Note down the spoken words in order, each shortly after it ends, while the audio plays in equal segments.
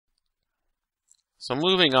So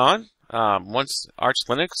moving on, once Arch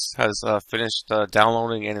Linux has finished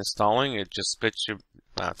downloading and installing, it just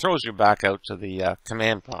throws you back out to the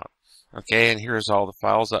command prompt. Okay, and here's all the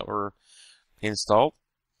files that were installed.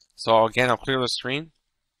 So again, I'll clear the screen,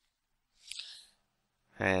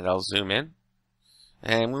 and I'll zoom in.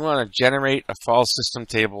 And we want to generate a file system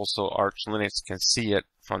table so Arch Linux can see it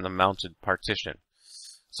from the mounted partition.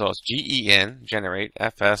 So it's gen, generate,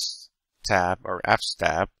 fs tab, or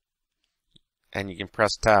fstab, and you can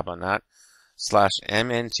press tab on that,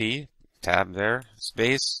 /mnt, tab there,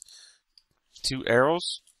 space, 2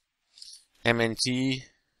 arrows, mnt,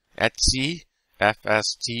 etc,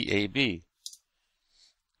 fstab.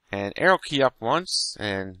 And arrow key up once,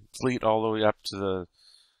 and delete all the way up to the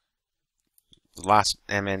last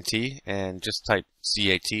mnt, and just type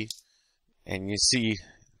cat, and you see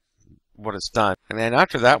what it's done. And then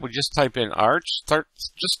after that, we just type in Arch, start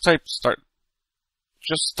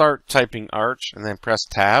typing Arch, and then press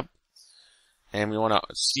tab. And we want to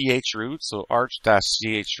chroot, so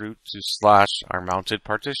arch-chroot to / our mounted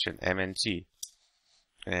partition, mnt.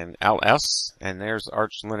 And ls, and there's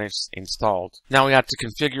Arch Linux installed. Now we have to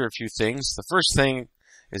configure a few things. The first thing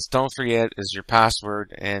is, don't forget, is your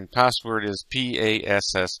password, and password is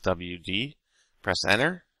passwd. Press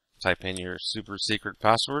enter, type in your super secret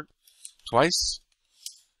password twice,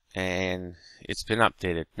 and it's been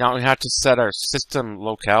updated. Now we have to set our system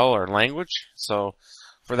locale or language. So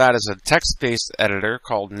for that is a text-based editor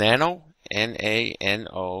called Nano,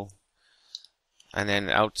 N-A-N-O, and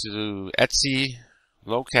then out to etc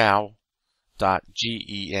locale.gen.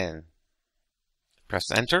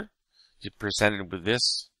 Press enter. You're presented with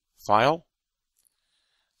this file.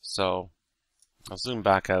 So I'll zoom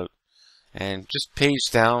back out and just page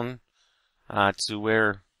down to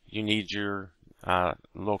where you need your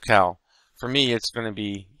locale. For me, it's going to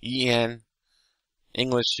be EN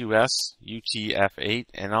English US UTF-8,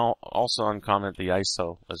 and I'll also uncomment the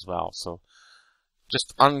ISO as well. So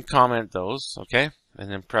just uncomment those, okay? And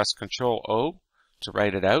then press Control O to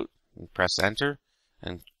write it out, and press enter,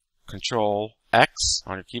 and Control X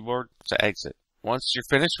on your keyboard to exit. Once you're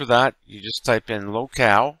finished with that, you just type in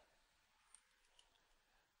locale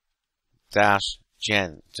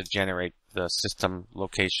 -gen to generate the system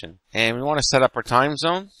location. And we want to set up our time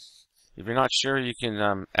zone. If you're not sure, you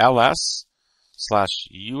can ls/usr,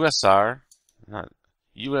 not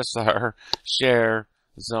usr, share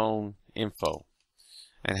zone info,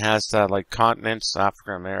 and has like continents,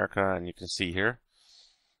 Africa, America, and you can see here.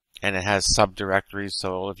 And it has subdirectories,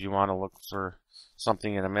 so if you want to look for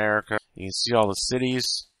something in America, you can see all the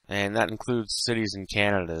cities, and that includes cities in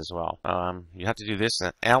Canada as well. You have to do this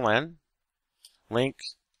in ln link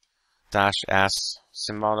 -s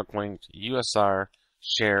symbolic link usr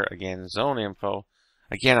share, again zone info.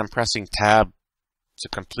 Again, I'm pressing tab to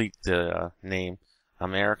complete the name.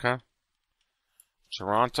 America,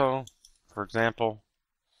 Toronto, for example,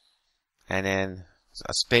 and then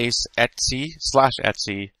a space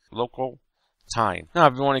etc local time. Now,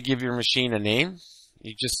 if you want to give your machine a name,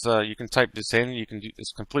 you just you can type this in. You can do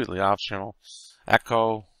this completely optional.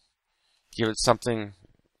 Echo, give it something,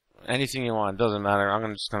 anything you want. It doesn't matter.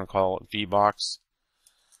 I'm just going to call it VBox,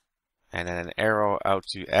 and then an arrow out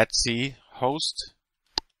to etc host,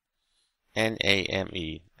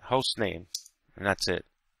 NAME, host name, and that's it.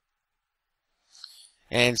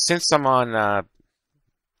 And since I'm on a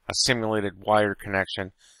simulated wired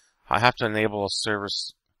connection, I have to enable a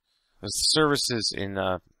service. The services in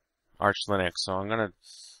Arch Linux. So I'm going to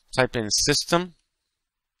type in system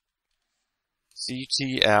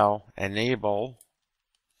ctl enable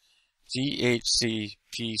dhcpcd,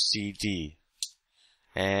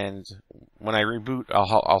 and when I reboot,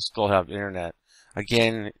 I'll still have internet.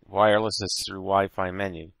 Again, wireless is through Wi-Fi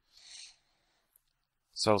menu.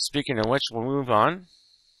 So speaking of which, we'll move on,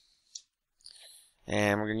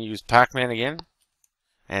 and we're going to use Pacman again.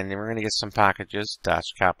 And then we're going to get some packages,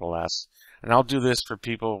 -S. And I'll do this for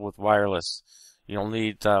people with wireless. You'll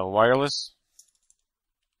need wireless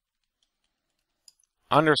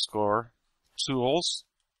 _ tools,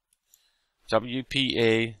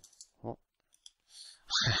 WPA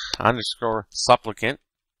 _ supplicant,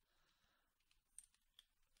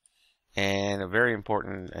 and a very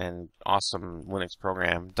important and awesome Linux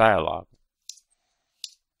program, dialog.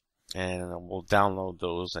 And we'll download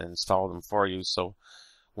those and install them for you. So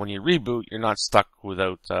when you reboot, you're not stuck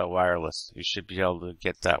without wireless. You should be able to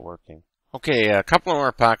get that working. Okay, a couple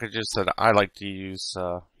more packages that I like to use.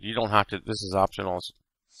 You don't have to, this is optional.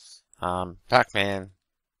 Pacman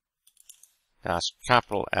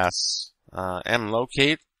 -S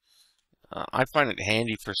mlocate. I find it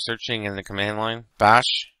handy for searching in the command line.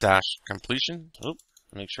 Bash -completion.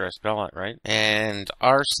 Make sure I spell it right. And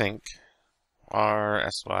rsync,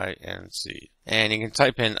 R-S-Y-N-C. And you can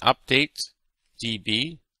type in update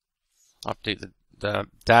DB, update the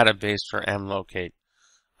database for mlocate.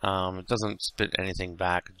 It doesn't spit anything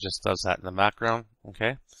back, it just does that in the background.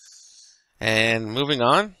 Okay. And moving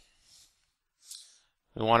on,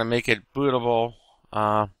 we want to make it bootable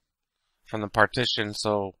from the partition.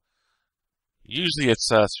 So usually it's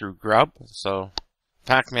through grub. So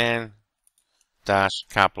pacman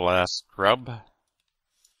 -S grub.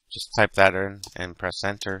 Just type that in and press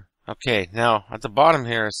enter. Okay, now at the bottom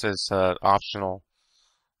here it says optional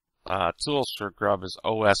tools for grub is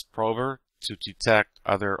OS prober to detect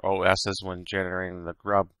other OSs when generating the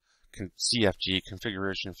grub CFG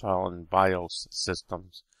configuration file in BIOS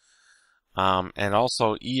systems. And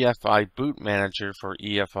also EFI boot manager for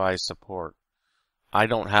EFI support. I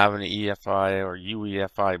don't have an EFI or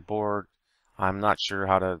UEFI board. I'm not sure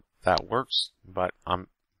how that works, but I'm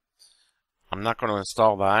not going to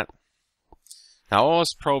install that. Now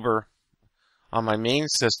OS prober on my main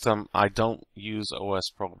system, I don't use OS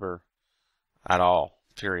prober at all.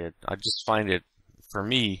 Period. I just find it, for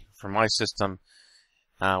me, for my system,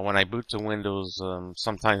 when I boot to Windows,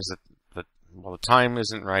 sometimes the time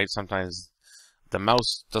isn't right. Sometimes the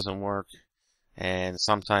mouse doesn't work, and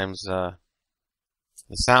sometimes the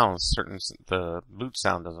boot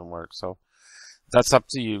sound doesn't work. So that's up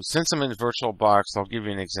to you. Since I'm in VirtualBox, I'll give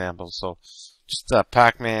you an example. So just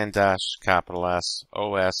pacman -S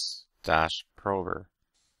OS prober.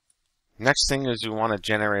 Next thing is we want to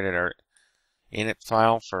generate our init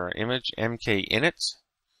file for our image, mkinit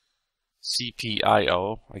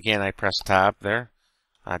cpio. Again, I press tab there,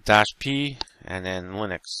 -P, and then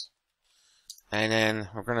Linux. And then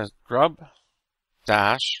we're going to grub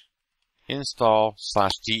 -install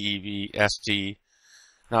 /devst.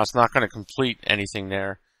 Now it's not going to complete anything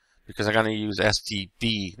there because I'm going to use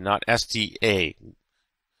stb, not sta.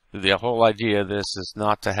 The whole idea of this is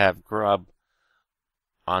not to have grub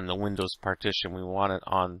on the Windows partition. We want it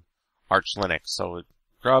on Arch Linux. So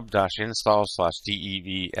grub -install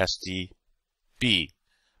 /devstb.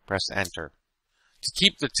 Press enter. To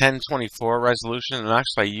keep the 1024 resolution, and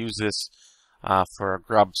actually I use this for a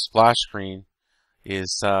grub splash screen,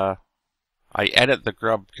 is I edit the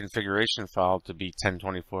grub configuration file to be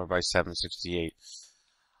 1024 by 768.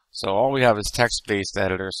 So all we have is text-based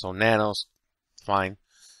editor, so nano's fine.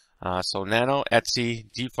 So nano, etc,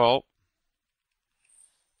 default,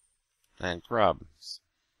 and grub.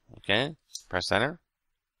 Okay, press enter.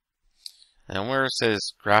 And where it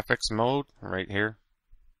says graphics mode, right here,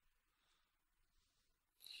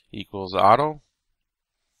 equals auto,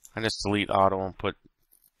 I just delete auto and put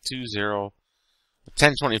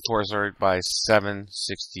 1024 sorry, by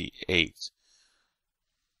 768.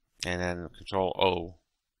 And then Control O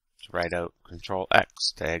to write out, Control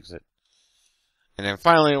X to exit. And then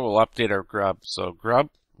finally we'll update our grub. So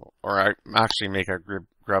grub, or I actually make our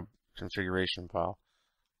grub configuration file.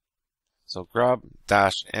 So grub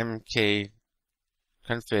 -mk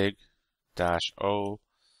config -o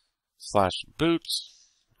 /boot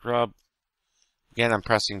grub. Again, I'm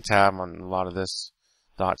pressing tab on a lot of this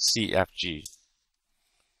 .cfg.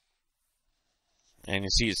 And you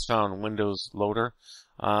see it's found Windows Loader.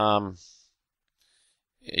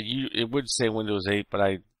 It would say Windows 8, but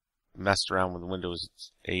I messed around with Windows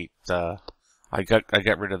 8. I got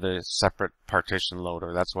rid of the separate partition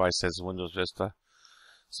loader. That's why it says Windows Vista.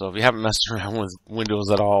 So if you haven't messed around with Windows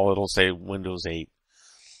at all, it'll say Windows 8.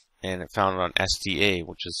 And it found it on STA,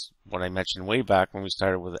 which is what I mentioned way back when we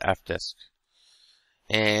started with the fdisk.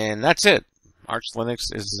 And that's it. Arch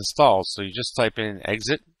Linux is installed. So you just type in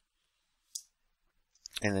exit,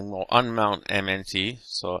 and then we'll unmount MNT.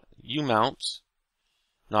 So umount,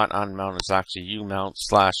 not unmount, it's actually umount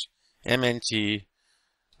 /MNT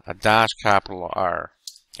 -R,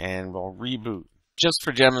 and we'll reboot. Just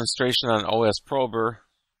for demonstration on OS prober,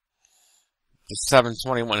 the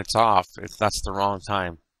 720 when it's off, that's the wrong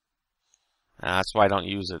time. That's why I don't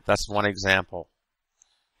use it. That's one example.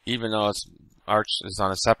 Even though Arch is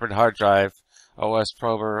on a separate hard drive, OS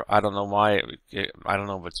prober, I don't know why. I don't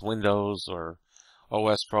know if it's Windows or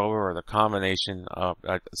OS prober or the combination of.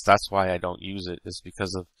 That's why I don't use it. It's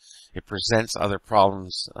because of it presents other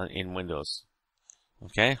problems in Windows.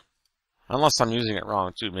 Okay, unless I'm using it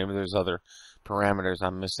wrong too. Maybe there's other parameters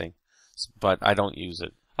I'm missing, but I don't use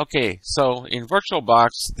it. Okay, so in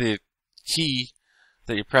VirtualBox, the key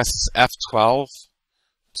that you press is F12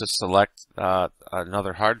 to select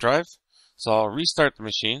another hard drive. So I'll restart the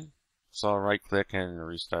machine. So I'll right click and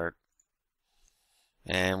restart.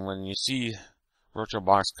 And when you see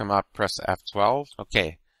VirtualBox come up, press F12.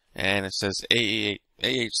 Okay, and it says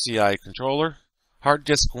AHCI controller. Hard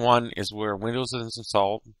disk 1 is where Windows is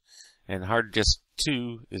installed, and hard disk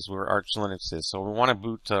 2 is where Arch Linux is. So we want to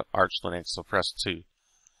boot to Arch Linux, so press 2.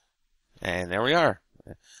 And there we are.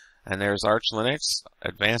 And there's Arch Linux,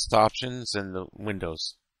 Advanced Options, and the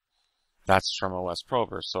Windows. That's from OS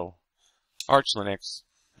Prober. So Arch Linux,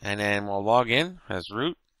 and then we'll log in as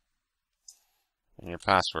root and your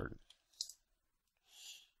password.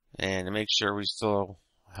 And to make sure we still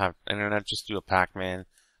have internet, just do a pacman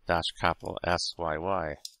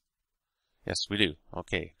 -SYY. Yes, we do.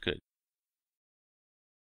 Okay, good.